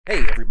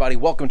Hey everybody,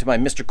 welcome to my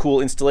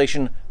MrCool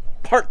installation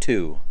part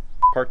 2.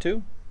 Part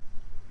 2?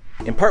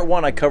 In part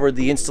 1 I covered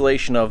the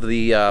installation of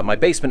the my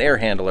basement air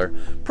handler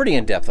pretty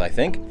in depth, I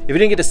think. If you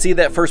didn't get to see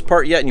that first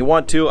part yet and you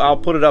want to, I'll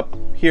put it up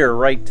here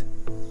right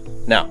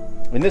now.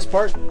 In this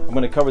part, I'm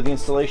going to cover the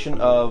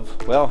installation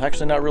of, well,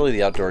 actually not really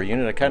the outdoor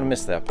unit. I kind of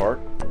missed that part.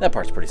 That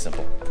part's pretty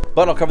simple.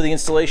 But I'll cover the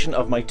installation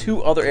of my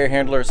 2 other air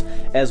handlers,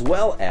 as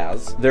well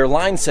as their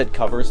line set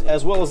covers,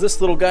 as well as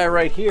this little guy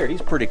right here.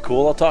 He's pretty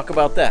cool. I'll talk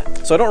about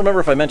that. So I don't remember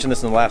if I mentioned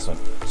this in the last one.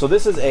 So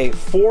this is a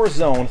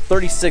 4-zone,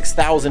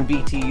 36,000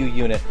 BTU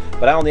unit,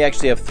 but I only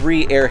actually have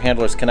 3 air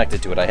handlers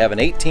connected to it. I have an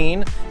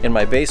 18 in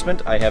my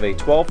basement. I have a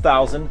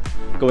 12,000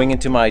 going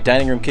into my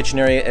dining room kitchen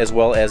area, as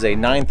well as a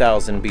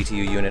 9,000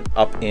 BTU unit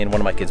up in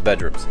one of my kids'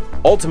 bedrooms.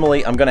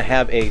 Ultimately, I'm going to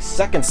have a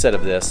second set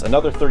of this,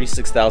 another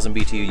 36,000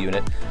 BTU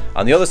unit,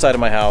 on the other side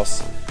of my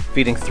house,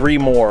 feeding 3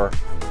 more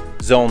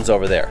zones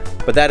over there.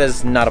 But that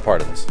is not a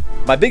part of this.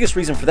 My biggest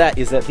reason for that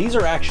is that these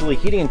are actually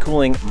heating and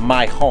cooling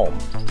my home.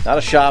 Not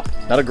a shop,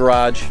 not a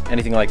garage,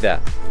 anything like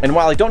that. And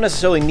while I don't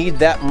necessarily need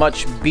that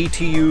much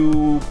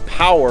BTU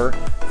power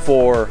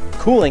for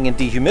cooling and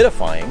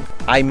dehumidifying,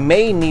 I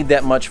may need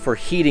that much for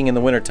heating in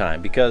the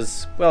wintertime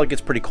because, well, it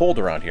gets pretty cold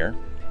around here.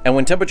 And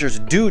when temperatures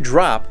do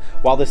drop,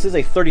 while this is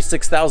a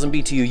 36,000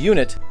 BTU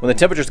unit, when the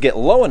temperatures get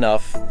low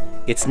enough,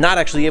 it's not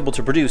actually able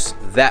to produce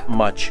that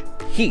much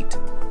heat.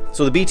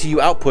 So the BTU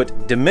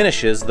output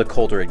diminishes the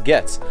colder it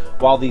gets.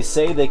 While these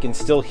say they can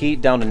still heat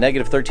down to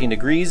negative 13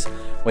 degrees,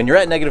 when you're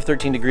at negative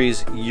 13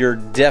 degrees, you're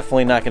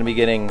definitely not going to be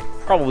getting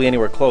probably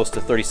anywhere close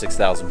to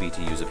 36,000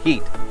 BTUs of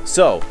heat.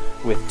 So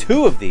with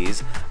 2 of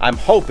these, I'm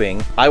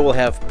hoping I will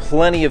have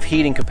plenty of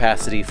heating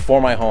capacity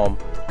for my home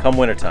come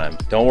wintertime.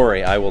 Don't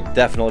worry, I will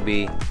definitely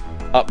be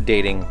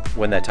updating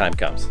when that time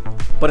comes.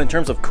 But in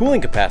terms of cooling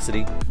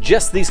capacity,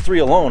 just these 3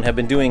 alone have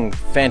been doing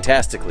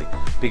fantastically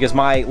because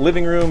my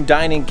living room,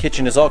 dining,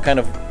 kitchen is all kind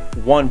of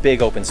one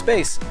big open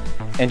space,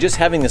 and just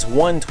having this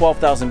one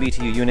 12,000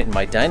 BTU unit in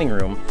my dining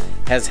room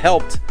has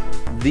helped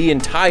the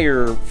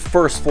entire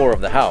first floor of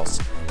the house.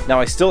 Now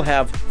I still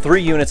have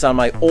 3 units on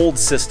my old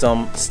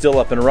system still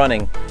up and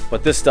running,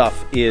 but this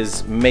stuff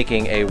is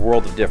making a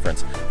world of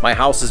difference. My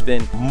house has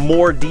been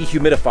more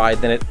dehumidified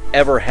than it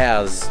ever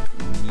has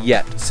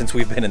yet since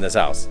we've been in this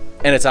house.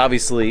 And it's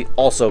obviously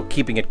also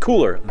keeping it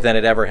cooler than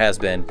it ever has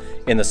been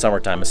in the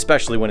summertime,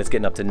 especially when it's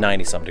getting up to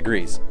 90-some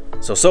degrees.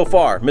 So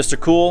far,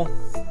 MrCool,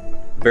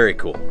 very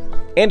cool.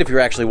 And if you're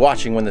actually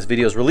watching when this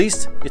video is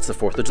released, it's the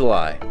 4th of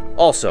July.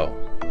 Also,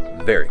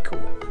 very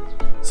cool.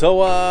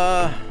 So,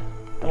 I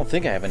don't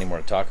think I have any more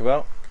to talk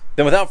about.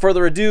 Then without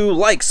further ado,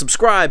 like,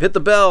 subscribe, hit the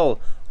bell.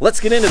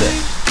 Let's get into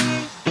this.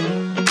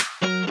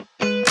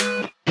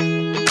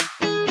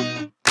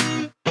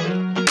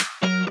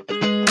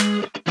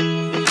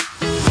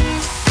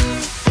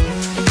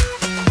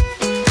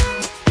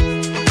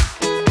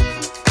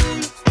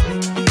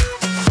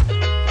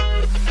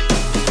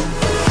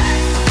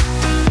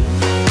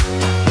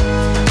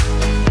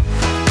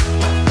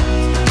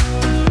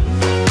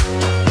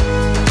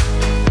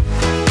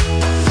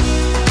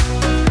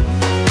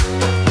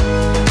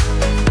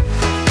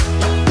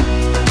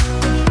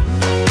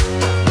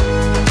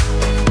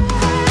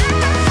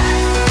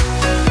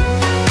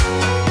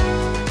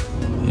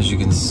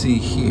 See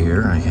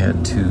here, I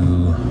had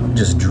to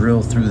just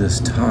drill through this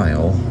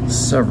tile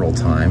several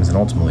times and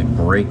ultimately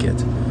break it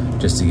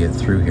just to get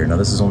through here. Now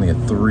this is only a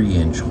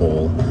 3-inch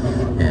hole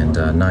and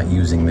not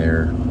using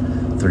their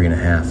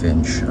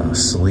 3.5-inch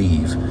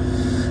sleeve.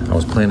 I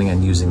was planning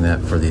on using that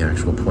for the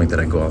actual point that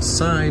I go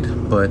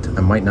outside, but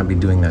I might not be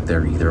doing that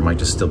there either. I might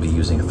just still be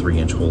using a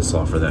 3-inch hole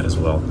saw for that as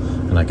well,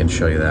 and I can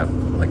show you that,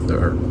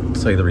 or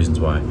tell you the reasons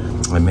why.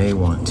 I may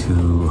want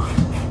to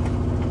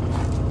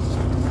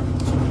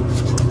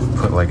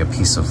put like a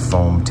piece of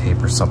foam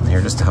tape or something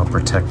here just to help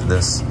protect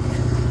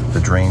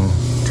the drain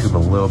tube a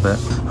little bit.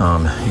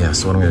 Yeah,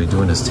 so what I'm going to be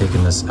doing is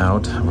taking this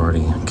out. I've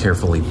already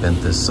carefully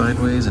bent this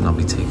sideways, and I'll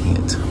be taking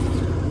it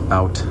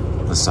out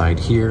the side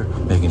here,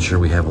 making sure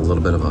we have a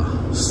little bit of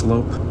a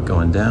slope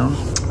going down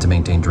to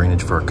maintain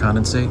drainage for our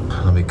condensate.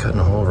 I'll be cutting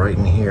a hole right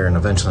in here, and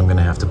eventually I'm going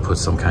to have to put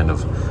some kind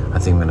of, I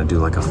think I'm going to do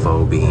like a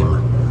faux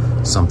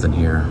beam, something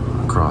here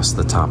across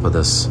the top of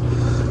this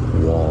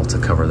wall to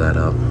cover that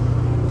up.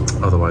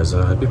 Otherwise,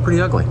 it'd be pretty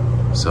ugly.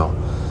 So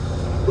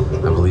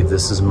I believe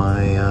this is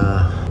my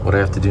what I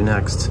have to do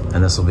next,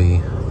 and this will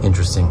be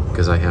interesting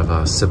because I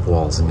have SIP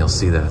walls, and you'll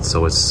see that.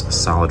 So it's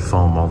solid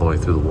foam all the way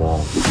through the wall.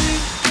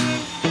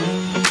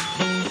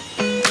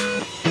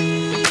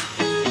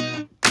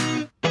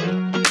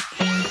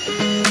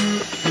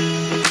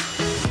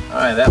 All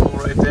right, that hole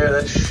right there,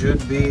 that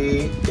should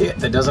be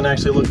it. It doesn't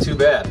actually look too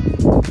bad.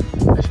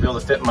 I should be able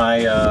to fit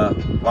my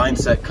line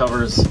set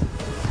covers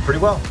pretty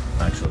well,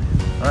 actually.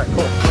 All right,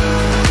 cool.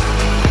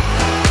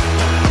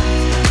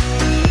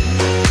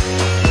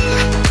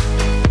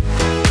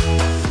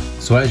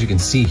 So as you can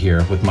see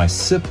here with my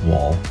SIP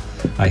wall,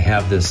 I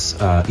have this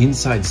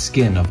inside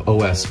skin of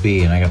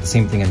OSB, and I got the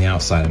same thing on the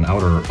outside, an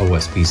outer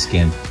OSB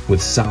skin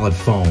with solid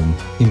foam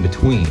in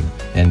between.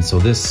 And so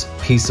this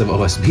piece of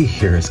OSB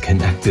here is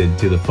connected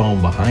to the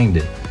foam behind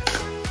it.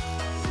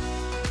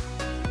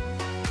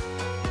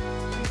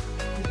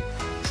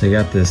 So you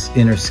got this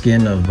inner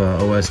skin of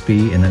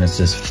OSB, and then it's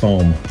just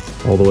foam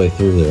all the way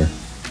through there.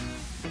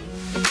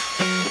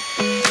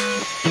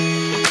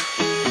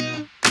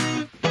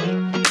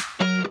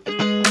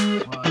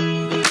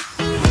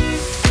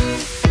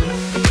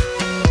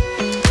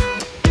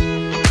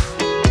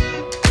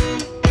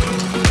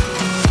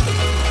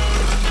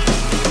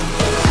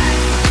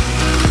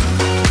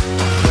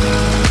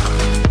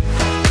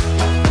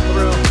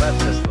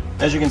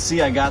 As you can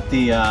see, I got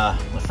the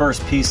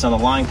first piece on the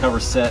line cover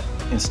set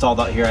installed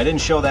out here. I didn't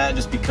show that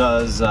just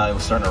because it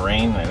was starting to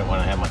rain. I didn't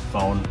want to have my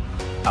phone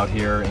out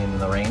here in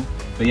the rain.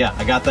 But yeah,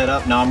 I got that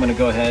up. Now I'm going to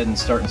go ahead and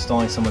start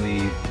installing some of the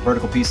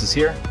vertical pieces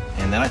here,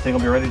 and then I think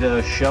I'll be ready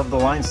to shove the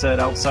line set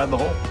outside the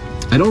hole.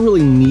 I don't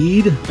really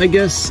need, I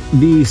guess,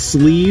 the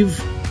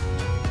sleeve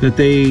that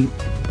they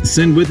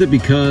send with it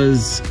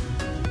because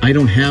I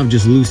don't have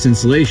just loose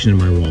insulation in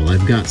my wall.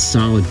 I've got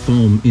solid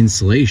foam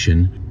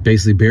insulation,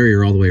 basically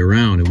barrier all the way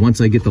around. And once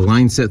I get the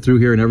line set through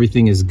here and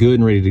everything is good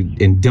and ready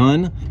to, and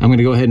done, I'm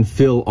gonna go ahead and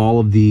fill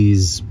all of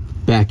these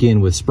back in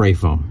with spray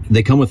foam.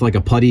 They come with like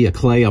a putty, a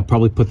clay. I'll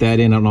probably put that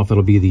in. I don't know if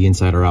it'll be the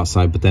inside or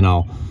outside, but then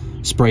I'll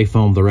spray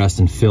foam the rest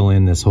and fill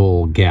in this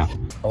whole gap.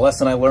 A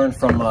lesson I learned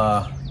from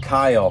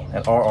Kyle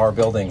at RR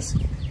Buildings: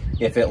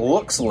 if it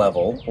looks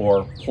level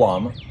or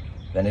plumb,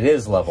 then it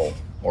is level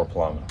or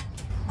plumb.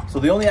 So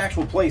the only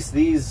actual place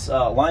these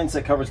line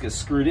set covers get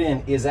screwed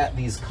in is at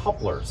these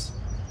couplers.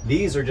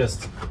 These are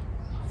just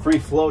free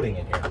floating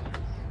in here.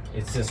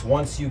 It's just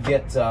once you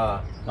get,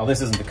 now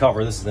this isn't the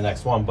cover, this is the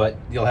next one, but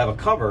you'll have a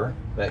cover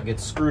that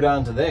gets screwed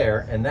onto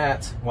there, and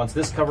that, once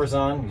this cover's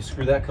on, you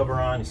screw that cover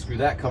on, you screw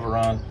that cover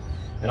on,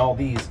 and all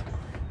these,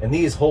 and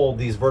these hold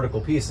these vertical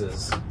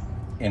pieces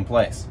in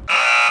place.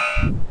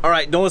 All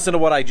right, don't listen to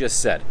what I just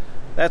said.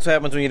 That's what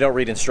happens when you don't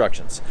read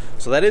instructions.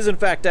 So that is in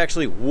fact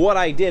actually what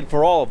I did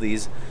for all of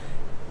these,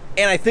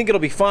 and I think it'll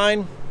be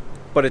fine,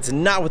 but it's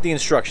not what the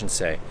instructions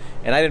say,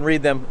 and I didn't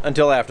read them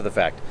until after the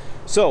fact.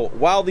 So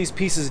while these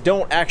pieces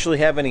don't actually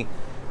have any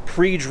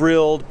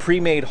pre-drilled,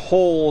 pre-made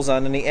holes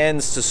on any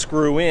ends to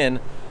screw in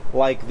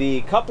like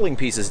the coupling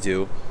pieces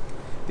do,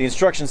 the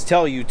instructions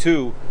tell you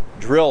to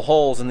drill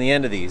holes in the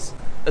end of these,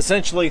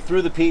 essentially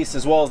through the piece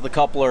as well as the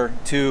coupler,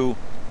 to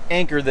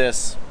anchor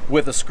this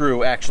with a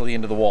screw actually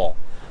into the wall.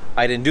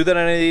 I didn't do that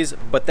on any of these,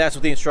 but that's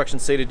what the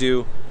instructions say to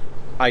do.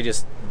 I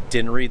just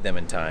didn't read them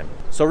in time.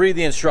 So read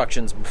the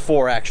instructions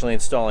before actually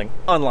installing,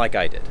 unlike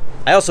I did.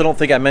 I also don't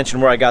think I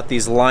mentioned where I got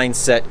these line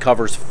set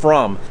covers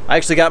from. I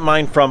actually got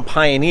mine from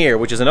Pioneer,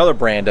 which is another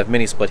brand of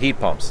mini split heat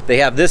pumps. They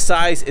have this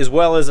size as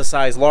well as a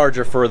size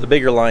larger for the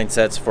bigger line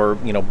sets for,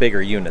 you know,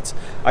 bigger units.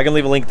 I can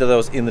leave a link to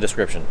those in the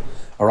description.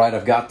 All right,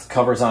 I've got the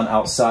covers on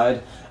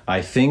outside.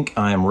 I think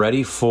I'm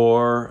ready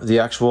for the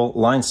actual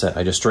line set.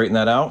 I just straightened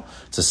that out.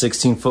 It's a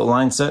 16-foot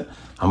line set.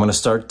 I'm gonna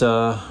start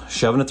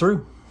shoving it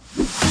through.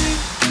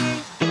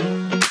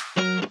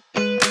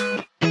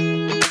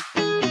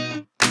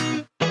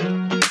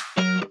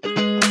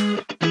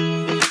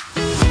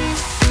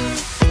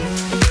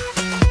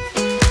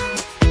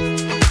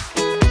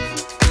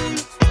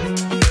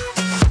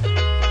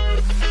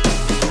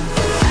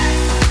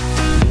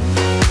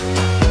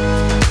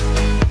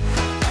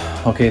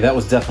 Okay, that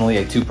was definitely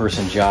a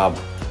two-person job,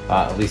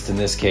 at least in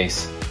this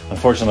case.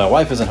 Unfortunately, my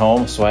wife isn't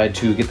home, so I had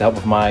to get the help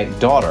of my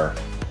daughter.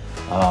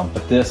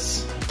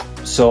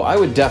 So I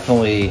would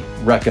definitely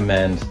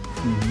recommend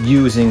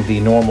using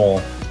the normal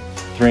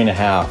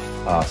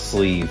 3.5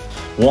 sleeve.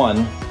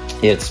 One,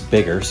 it's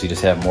bigger, so you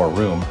just have more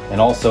room,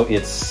 and also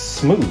it's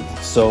smooth,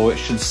 so it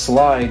should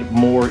slide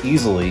more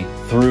easily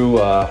through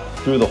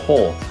the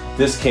hole.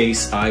 This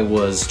case, I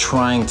was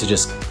trying to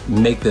just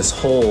make this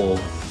hole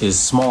as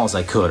small as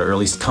I could, or at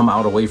least come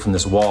out away from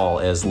this wall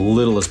as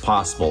little as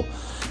possible,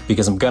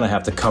 because I'm gonna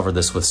have to cover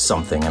this with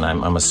something, and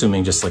I'm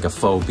assuming just like a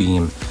faux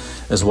beam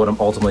is what I'm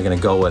ultimately gonna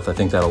go with. I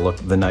think that'll look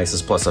the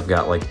nicest, plus I've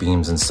got like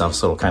beams and stuff,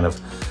 so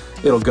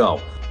it'll go.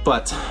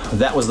 But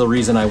that was the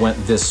reason I went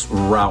this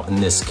route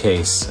in this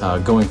case.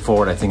 Going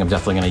forward, I think I'm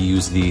definitely gonna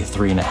use the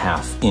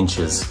 3.5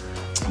 inches.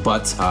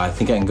 But I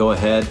think I can go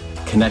ahead,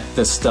 connect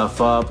this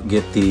stuff up,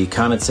 get the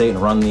condensate, and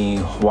run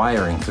the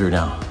wiring through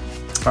now.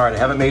 All right, I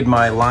haven't made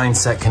my line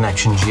set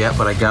connections yet,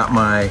 but I got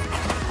my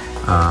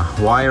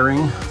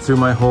wiring through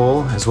my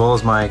hole as well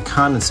as my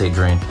condensate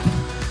drain.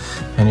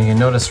 And you can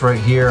notice right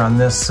here on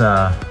this,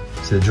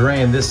 the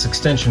drain, this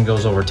extension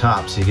goes over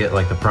top, so you get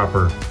like the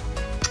proper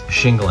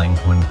shingling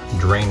when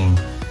draining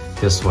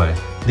this way.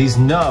 These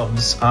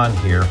nubs on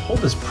here hold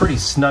this pretty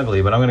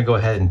snugly, but I'm gonna go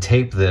ahead and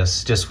tape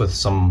this just with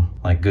some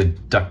like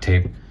good duct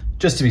tape,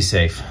 just to be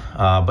safe.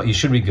 But you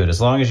should be good.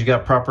 As long as you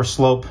got proper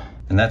slope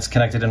and that's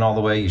connected in all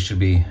the way, you should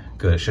be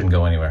good. It shouldn't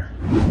go anywhere.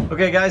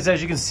 Okay guys,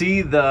 as you can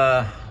see,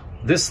 the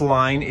this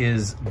line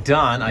is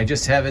done. I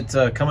just have it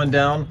coming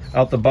down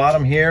out the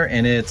bottom here,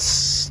 and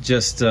it's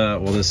just, well,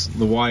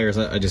 the wires,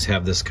 I just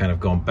have this kind of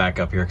going back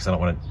up here because I don't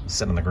want it to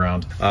sit on the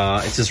ground.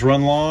 It's just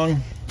run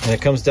long, and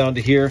it comes down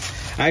to here.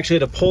 I actually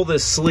had to pull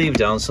this sleeve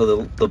down,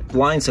 so the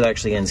line set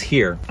actually ends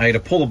here. I had to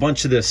pull a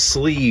bunch of this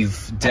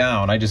sleeve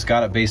down. I just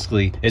got it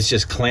basically, it's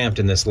just clamped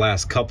in this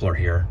last coupler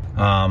here,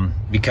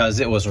 because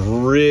it was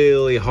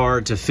really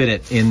hard to fit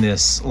it in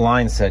this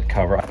line set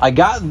cover. I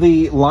got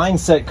the line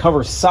set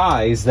cover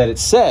size that it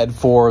said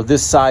for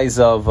this size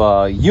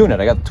of unit.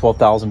 I got the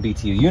 12,000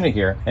 BTU unit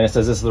here, and it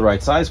says this is the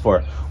right size for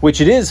it, which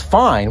it is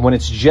fine when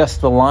it's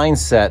just the line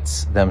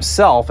sets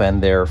themselves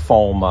and their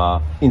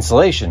foam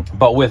insulation.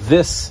 But with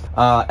this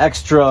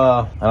extra,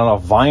 I don't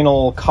know,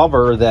 vinyl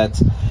cover that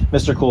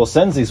MrCool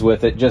sends these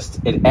with,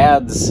 it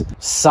adds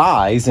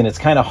size, and it's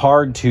kind of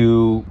hard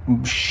to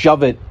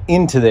shove it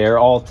into there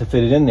all to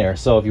fit it in there.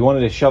 So if you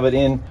wanted to shove it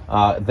in,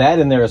 that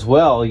in there as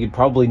well, you'd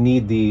probably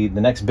need the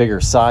next bigger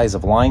size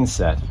of line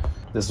set.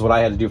 This is what I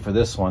had to do for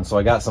this one. So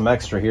I got some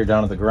extra here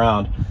down at the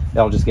ground.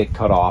 That'll just get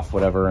cut off,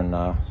 whatever, and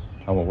I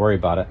won't worry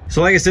about it.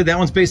 So like I said, that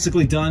one's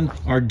basically done.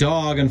 Our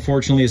dog,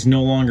 unfortunately, is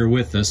no longer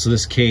with us. So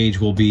this cage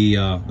will be,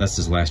 that's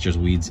just last year's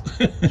weeds.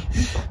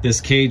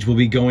 This cage will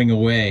be going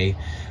away.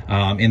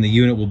 And the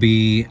unit will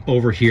be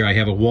over here. I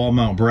have a wall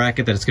mount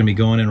bracket that it's gonna be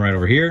going in right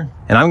over here.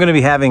 And I'm gonna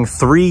be having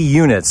 3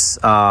 units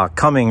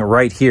coming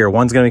right here.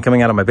 One's gonna be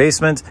coming out of my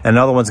basement, and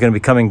another one's gonna be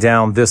coming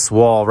down this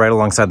wall right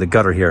alongside the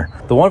gutter here.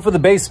 The one for the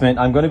basement,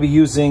 I'm gonna be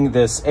using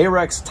this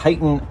AIREX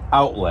Titan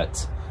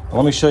outlet.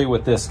 Let me show you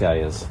what this guy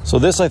is. So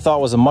this I thought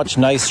was a much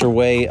nicer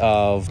way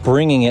of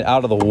bringing it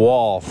out of the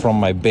wall from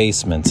my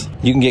basement.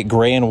 You can get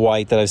gray and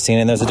white that I've seen,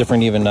 and there's a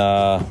different, even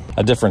a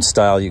different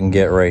style you can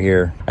get right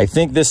here. I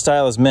think this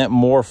style is meant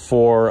more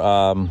for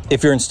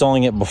if you're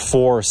installing it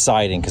before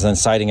siding, because then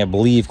siding, I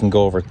believe, can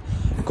go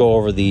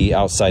over the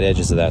outside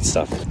edges of that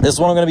stuff. This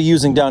one I'm gonna be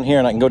using down here,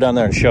 and I can go down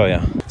there and show you.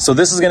 So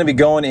this is gonna be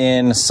going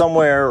in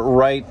somewhere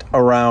right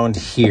around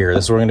here.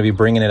 This is where we're gonna be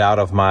bringing it out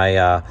of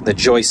my, the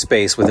joist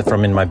space with it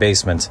from in my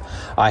basement.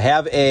 I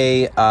have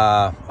a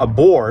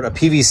board, a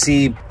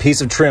PVC piece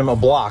of trim, a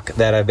block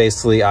that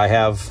I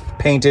have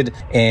painted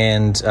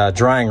and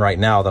drying right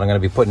now that I'm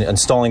going to be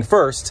installing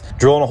first,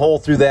 drilling a hole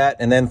through that,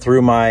 and then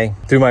through my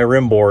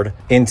rim board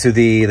into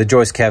the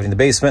joist cavity in the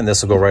basement. And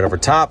this will go right over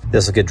top.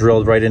 This will get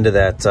drilled right into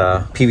that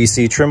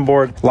PVC trim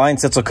board. Line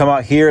sets will come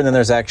out here, and then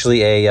there's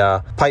actually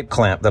a pipe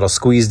clamp that'll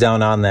squeeze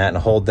down on that and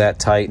hold that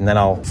tight, and then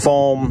I'll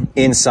foam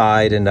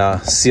inside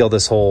and seal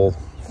this whole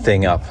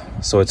thing up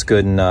so it's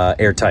good and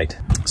airtight.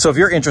 So if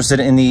you're interested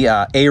in the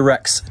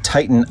AIREX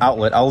Titan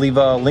outlet, I'll leave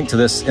a link to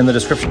this in the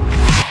description.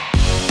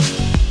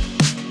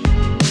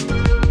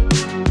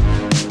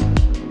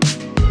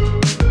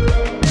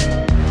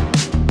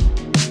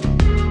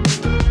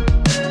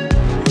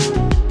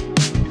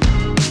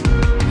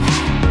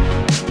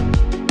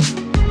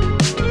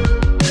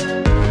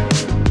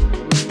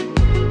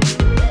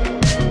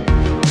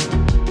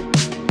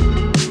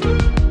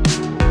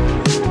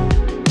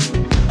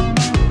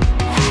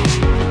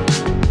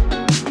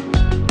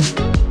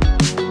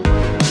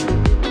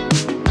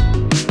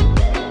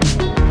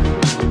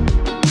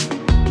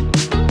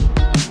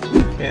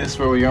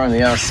 Where we are on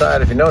the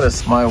outside. If you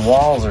notice, my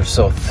walls are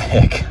so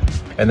thick,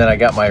 and then I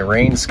got my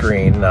rain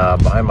screen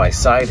behind my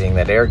siding,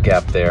 that air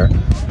gap there.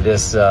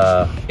 This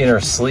inner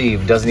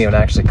sleeve doesn't even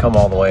actually come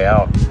all the way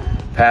out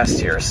past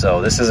here,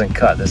 so this isn't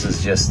cut. This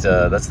is just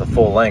that's the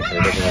full length.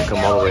 It doesn't even come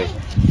all the way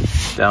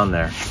down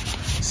there.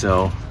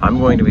 So I'm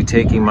going to be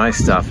taking my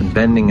stuff and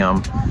bending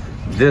them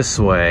this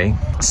way,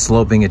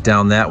 sloping it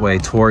down that way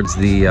towards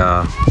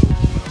the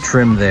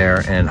trim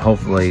there, and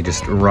hopefully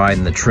just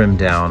riding the trim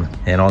down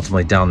and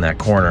ultimately down that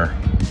corner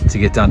to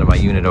get down to my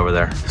unit over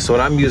there. So what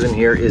I'm using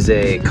here is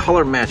a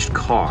color matched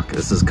caulk.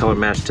 This is color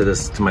matched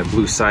to my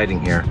blue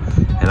siding here,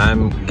 and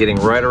I'm getting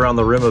right around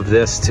the rim of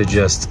this to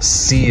just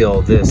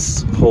seal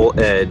this whole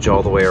edge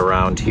all the way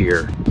around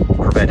here,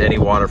 prevent any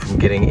water from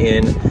getting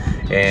in.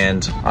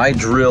 And I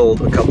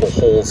drilled a couple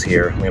holes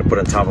here. I'm gonna put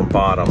on top and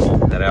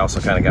bottom, and I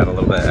also kind of got a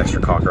little bit of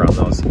extra caulk around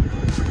those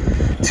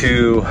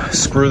to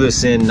screw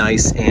this in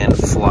nice and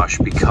flush,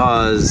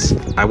 because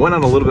I went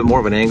on a little bit more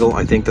of an angle,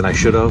 I think, than I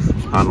should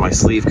have on my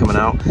sleeve coming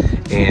out.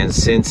 And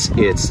since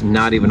it's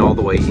not even all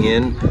the way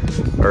in,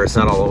 or it's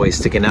not all the way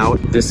sticking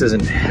out, this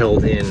isn't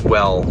held in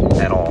well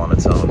at all on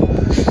its own.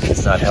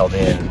 It's not held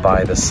in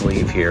by the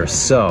sleeve here.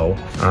 So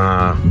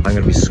I'm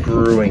gonna be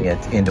screwing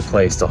it into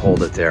place to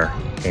hold it there.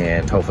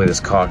 And hopefully this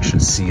caulk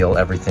should seal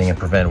everything and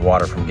prevent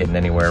water from getting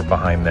anywhere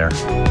behind there.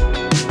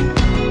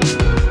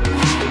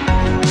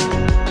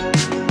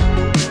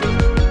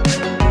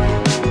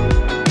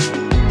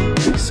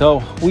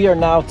 So we are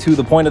now to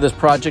the point of this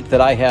project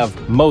that I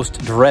have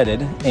most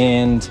dreaded,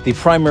 and the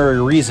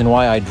primary reason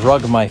why I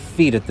drug my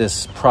feet at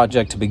this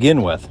project to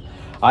begin with.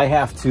 I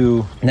have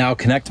to now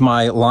connect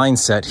my line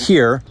set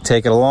here,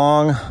 take it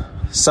along,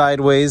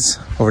 sideways,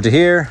 over to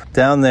here,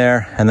 down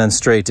there, and then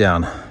straight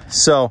down.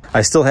 So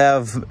I still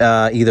have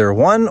either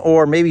one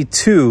or maybe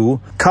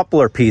two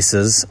coupler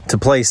pieces to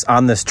place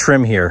on this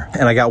trim here.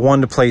 And I got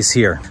one to place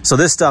here. So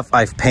this stuff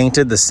I've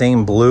painted the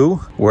same blue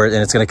and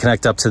it's gonna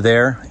connect up to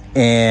there.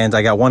 And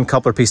I got one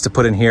coupler piece to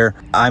put in here.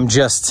 I'm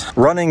just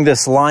running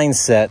this line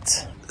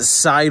set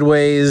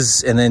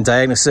sideways and then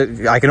diagonal.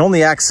 So I can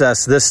only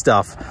access this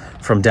stuff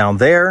from down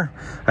there.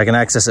 I can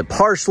access it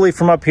partially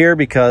from up here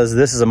because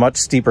this is a much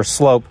steeper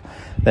slope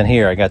than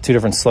here. I got two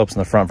different slopes in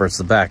the front versus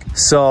the back.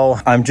 So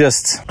I'm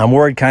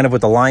worried kind of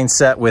with the line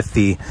set with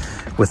the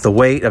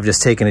weight of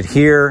just taking it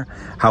here,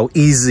 how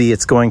easy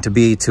it's going to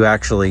be to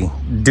actually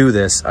do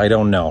this. I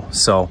don't know.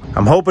 So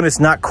I'm hoping it's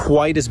not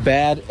quite as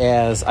bad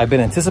as I've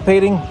been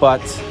anticipating,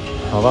 but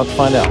I'm about to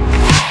find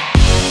out.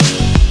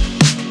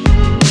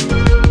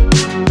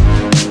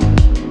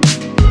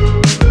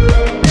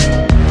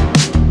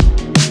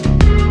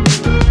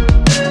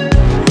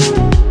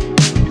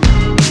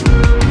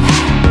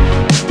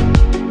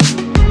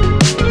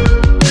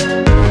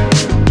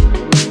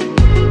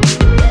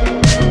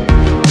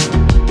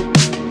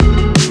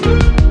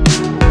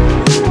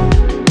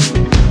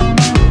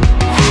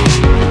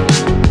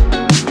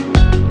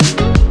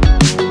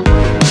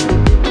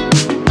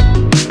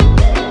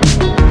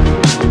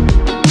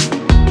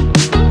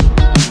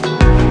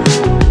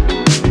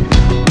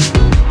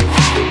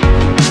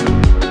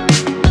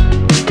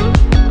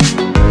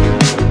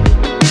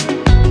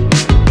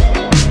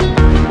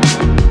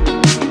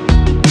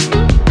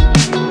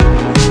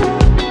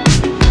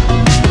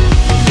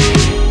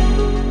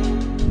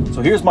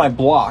 Here's my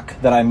block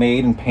that I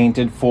made and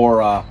painted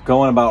for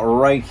going about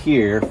right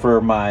here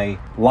for my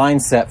line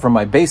set for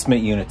my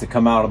basement unit to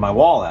come out of my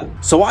wall at.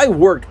 So I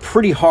worked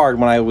pretty hard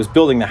when I was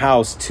building the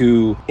house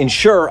to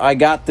ensure I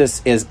got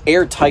this as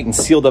airtight and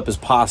sealed up as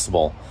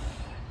possible.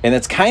 And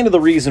that's kind of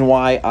the reason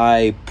why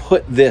I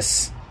put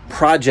this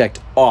project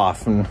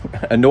off and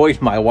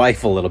annoyed my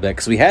wife a little bit,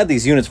 because we had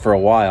these units for a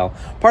while.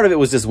 Part of it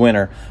was this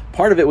winter.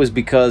 Part of it was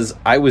because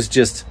I was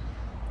just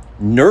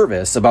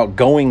nervous about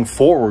going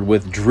forward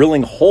with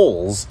drilling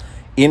holes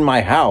in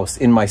my house,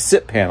 in my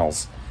SIP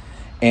panels,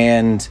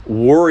 and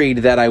worried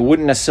that I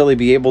wouldn't necessarily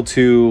be able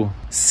to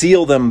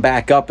seal them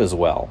back up as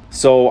well.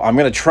 So I'm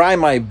going to try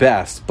my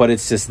best, but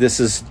it's just, this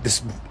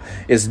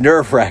is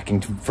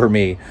nerve-wracking for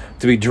me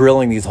to be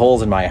drilling these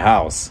holes in my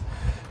house.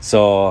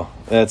 So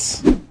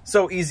that's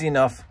so easy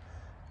enough.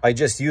 I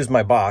just used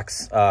my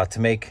box to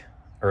make,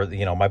 or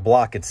my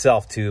block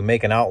itself to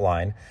make an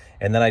outline.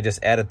 And then I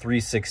just added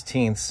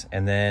 3/16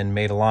 and then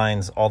made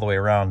lines all the way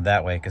around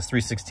that way, because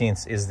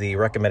 3/16 is the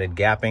recommended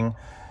gapping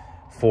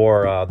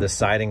for this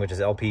siding, which is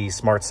LP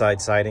Smart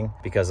Side siding,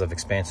 because of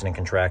expansion and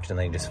contraction.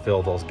 Then you just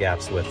fill those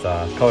gaps with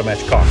color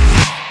match caulk.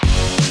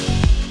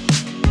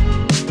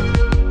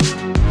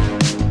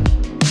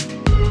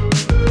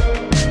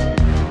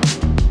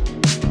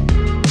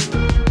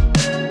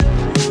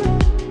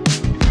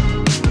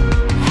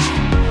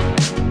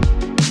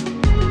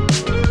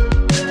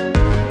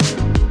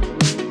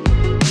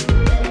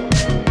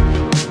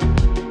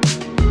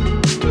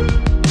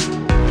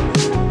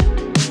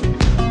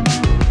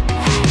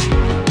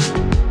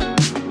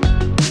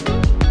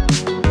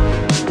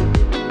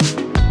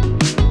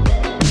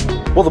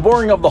 Well, the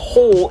boring of the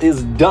hole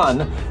is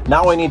done.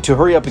 Now I need to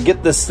hurry up and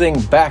get this thing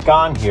back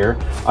on here.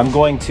 I'm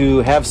going to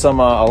have some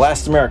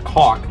elastomeric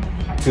caulk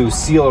to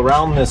seal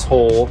around this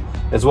hole,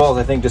 as well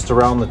as I think just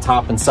around the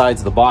top and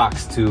sides of the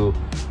box to,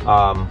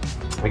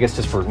 I guess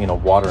just for,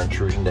 water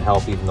intrusion to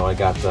help, even though I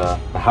got the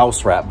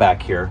house wrap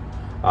back here.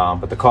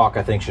 But the caulk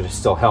I think should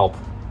still help.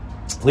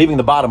 Leaving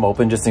the bottom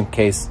open just in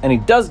case any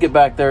does get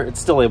back there, it's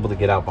still able to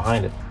get out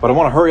behind it. But I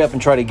want to hurry up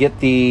and try to get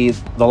the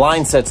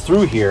line sets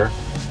through here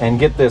and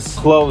get this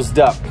closed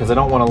up, because I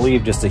don't want to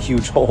leave just a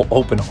huge hole,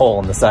 open hole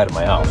in the side of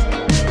my house.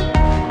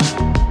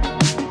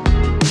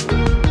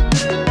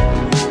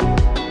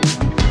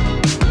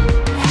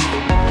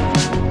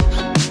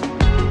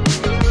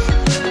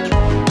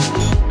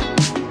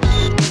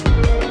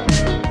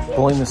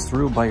 Pulling this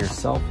through by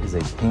yourself is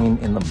a pain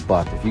in the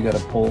butt. If you got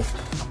to pull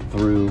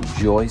through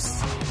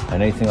joists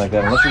and anything like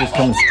that, unless you're just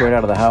coming straight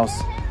out of the house,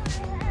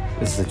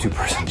 this is a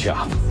two-person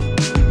job.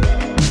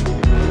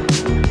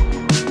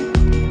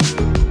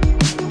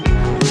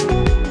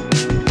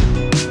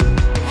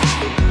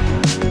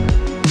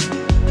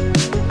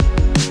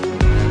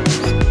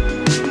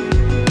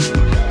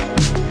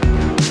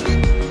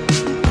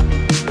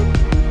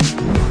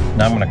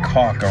 Now I'm going to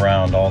caulk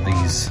around all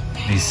these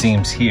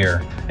seams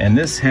here, and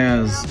this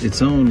has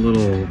its own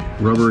little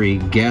rubbery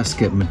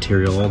gasket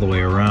material all the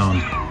way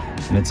around,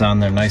 and it's on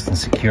there nice and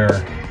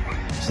secure,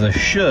 so this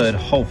should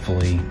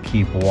hopefully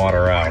keep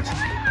water out.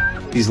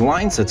 These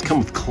line sets come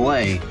with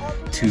clay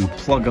to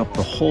plug up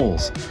the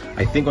holes.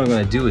 I think what I'm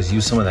going to do is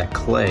use some of that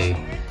clay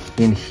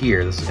in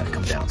here. This is going to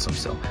come down some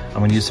still. I'm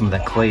going to use some of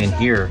that clay in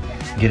here,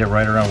 get it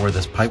right around where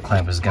this pipe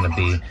clamp is going to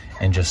be,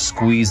 and just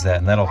squeeze that,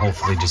 and that'll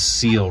hopefully just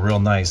seal real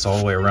nice all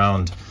the way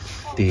around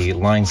the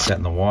line set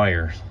and the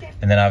wire.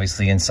 And then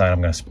obviously inside I'm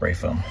going to spray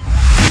foam.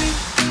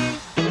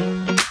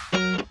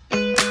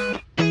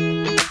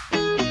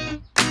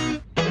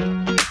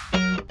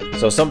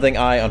 So something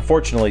I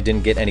unfortunately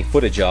didn't get any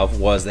footage of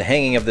was the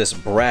hanging of this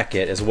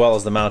bracket as well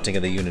as the mounting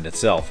of the unit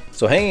itself.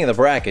 So hanging the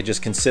bracket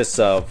just consists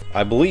of,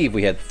 I believe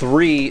we had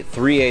 3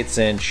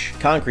 3/8"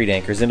 concrete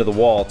anchors into the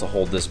wall to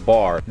hold this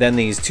bar. Then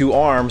these 2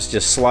 arms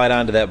just slide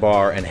onto that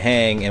bar and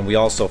hang, and we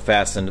also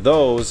fastened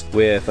those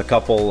with a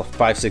couple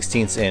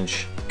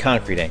 5/16"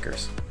 concrete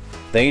anchors.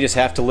 Then you just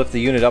have to lift the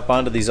unit up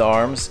onto these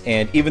arms,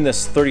 and even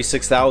this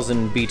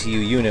 36,000 BTU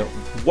unit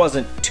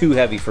wasn't too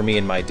heavy for me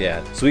and my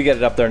dad, so we get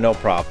it up there no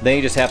problem. Then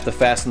you just have to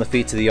fasten the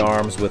feet to the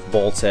arms with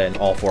bolts at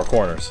all 4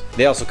 corners.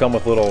 They also come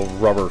with little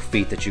rubber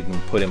feet that you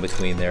can put in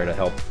between there to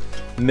help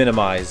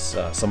minimize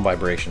some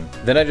vibration.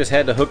 Then I just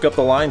had to hook up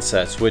the line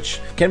sets, which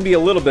can be a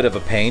little bit of a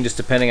pain just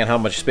depending on how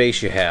much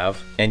space you have,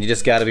 and you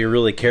just got to be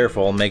really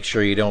careful and make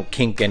sure you don't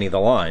kink any of the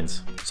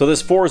lines. So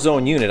this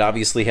 4-zone unit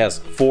obviously has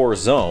 4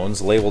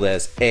 zones labeled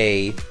as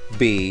A,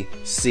 B,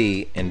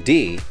 C, and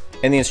D,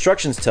 and the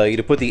instructions tell you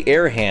to put the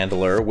air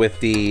handler with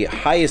the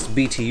highest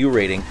BTU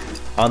rating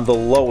on the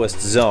lowest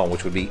zone,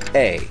 which would be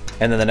A,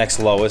 and then the next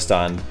lowest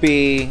on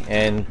B,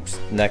 and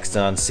next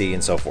on C,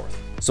 and so forth.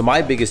 So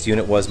my biggest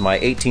unit was my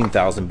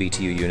 18,000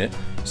 BTU unit,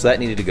 so that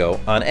needed to go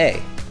on A.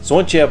 So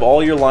once you have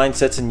all your line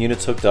sets and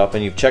units hooked up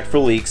and you've checked for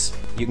leaks,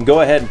 you can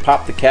go ahead and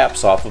pop the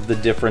caps off of the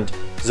different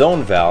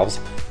zone valves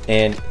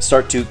and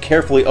start to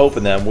carefully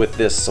open them with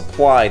this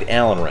supplied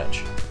Allen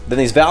wrench. Then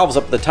these valves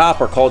up at the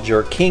top are called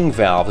your king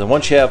valves, and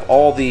once you have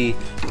all the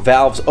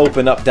valves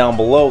open up down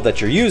below that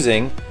you're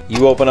using,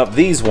 you open up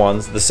these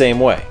ones the same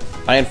way.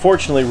 I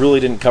unfortunately really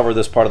didn't cover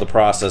this part of the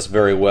process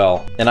very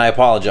well, and I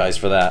apologize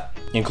for that,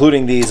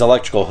 including these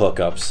electrical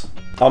hookups.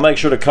 I'll make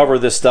sure to cover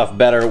this stuff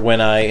better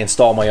when I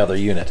install my other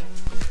unit.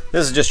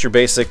 This is just your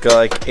basic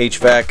like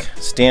HVAC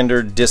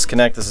standard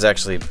disconnect. This is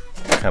actually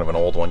kind of an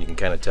old one. You can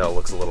kind of tell it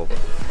looks a little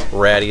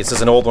ratty. It's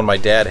just an old one my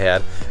dad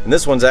had, and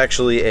this one's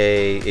actually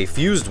a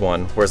fused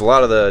one, whereas a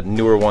lot of the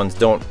newer ones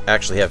don't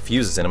actually have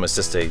fuses in them. It's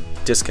just a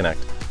disconnect.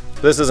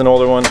 This is an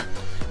older one,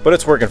 but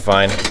it's working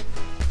fine.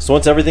 So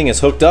once everything is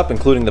hooked up,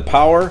 including the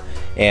power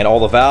and all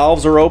the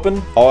valves are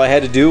open, all I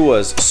had to do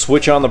was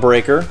switch on the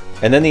breaker,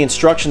 and then the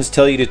instructions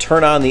tell you to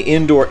turn on the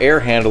indoor air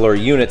handler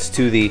units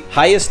to the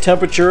highest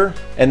temperature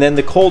and then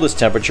the coldest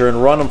temperature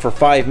and run them for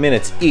 5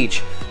 minutes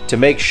each to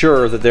make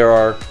sure that there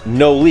are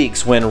no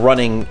leaks when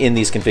running in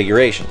these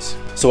configurations.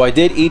 So I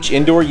did each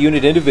indoor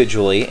unit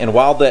individually, and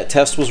while that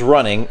test was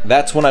running,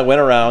 that's when I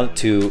went around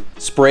to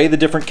spray the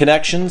different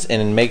connections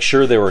and make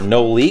sure there were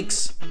no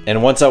leaks.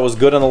 And once I was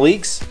good on the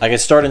leaks, I could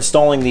start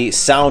installing the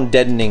sound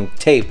deadening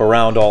tape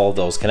around all of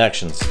those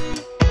connections.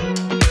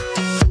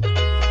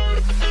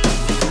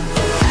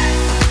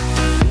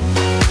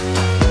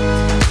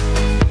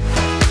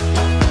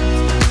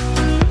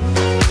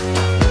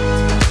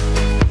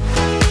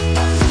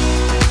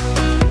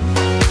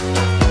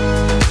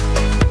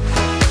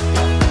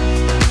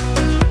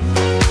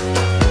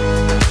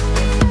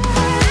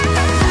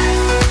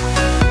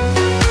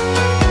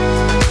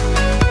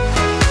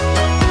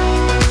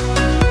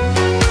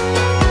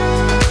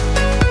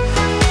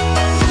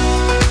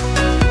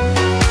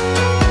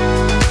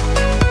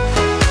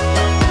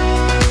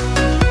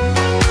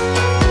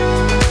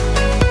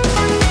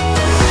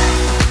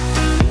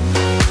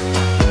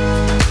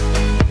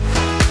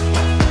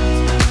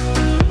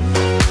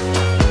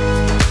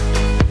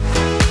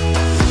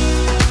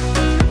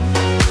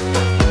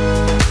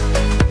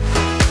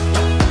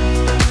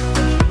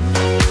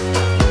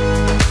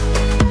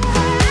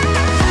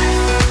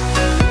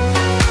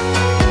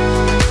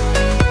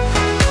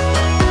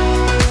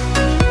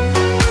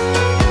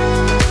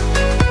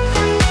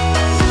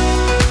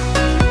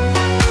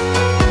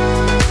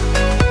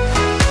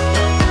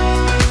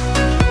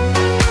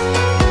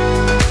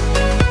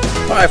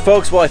 Alright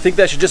folks, well I think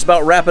that should just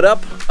about wrap it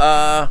up.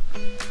 Well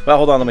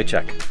hold on, let me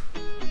check.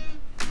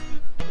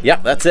 Yeah,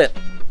 that's it.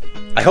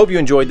 I hope you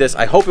enjoyed this.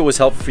 I hope it was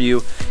helpful for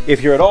you.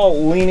 If you're at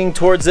all leaning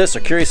towards this or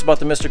curious about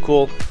the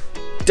MrCool,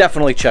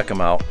 definitely check them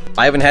out.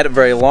 I haven't had it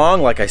very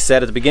long, like I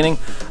said at the beginning.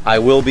 I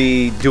will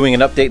be doing an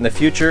update in the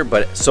future,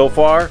 but so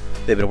far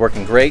they've been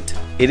working great.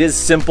 It is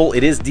simple,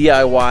 it is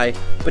DIY,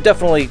 but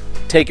definitely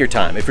take your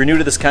time. If you're new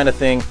to this kind of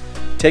thing,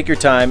 take your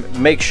time,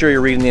 make sure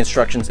you're reading the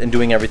instructions and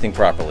doing everything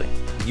properly.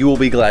 You will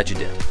be glad you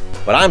did.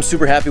 But I'm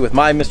super happy with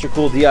my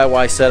MrCool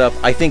DIY setup.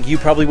 I think you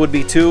probably would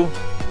be too,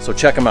 so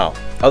check them out.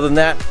 Other than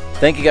that,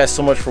 thank you guys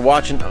so much for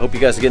watching. I hope you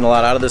guys are getting a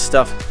lot out of this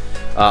stuff.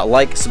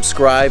 Like,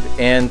 subscribe,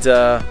 and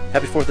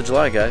happy 4th of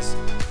July, guys.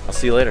 I'll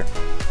see you later.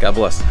 God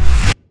bless.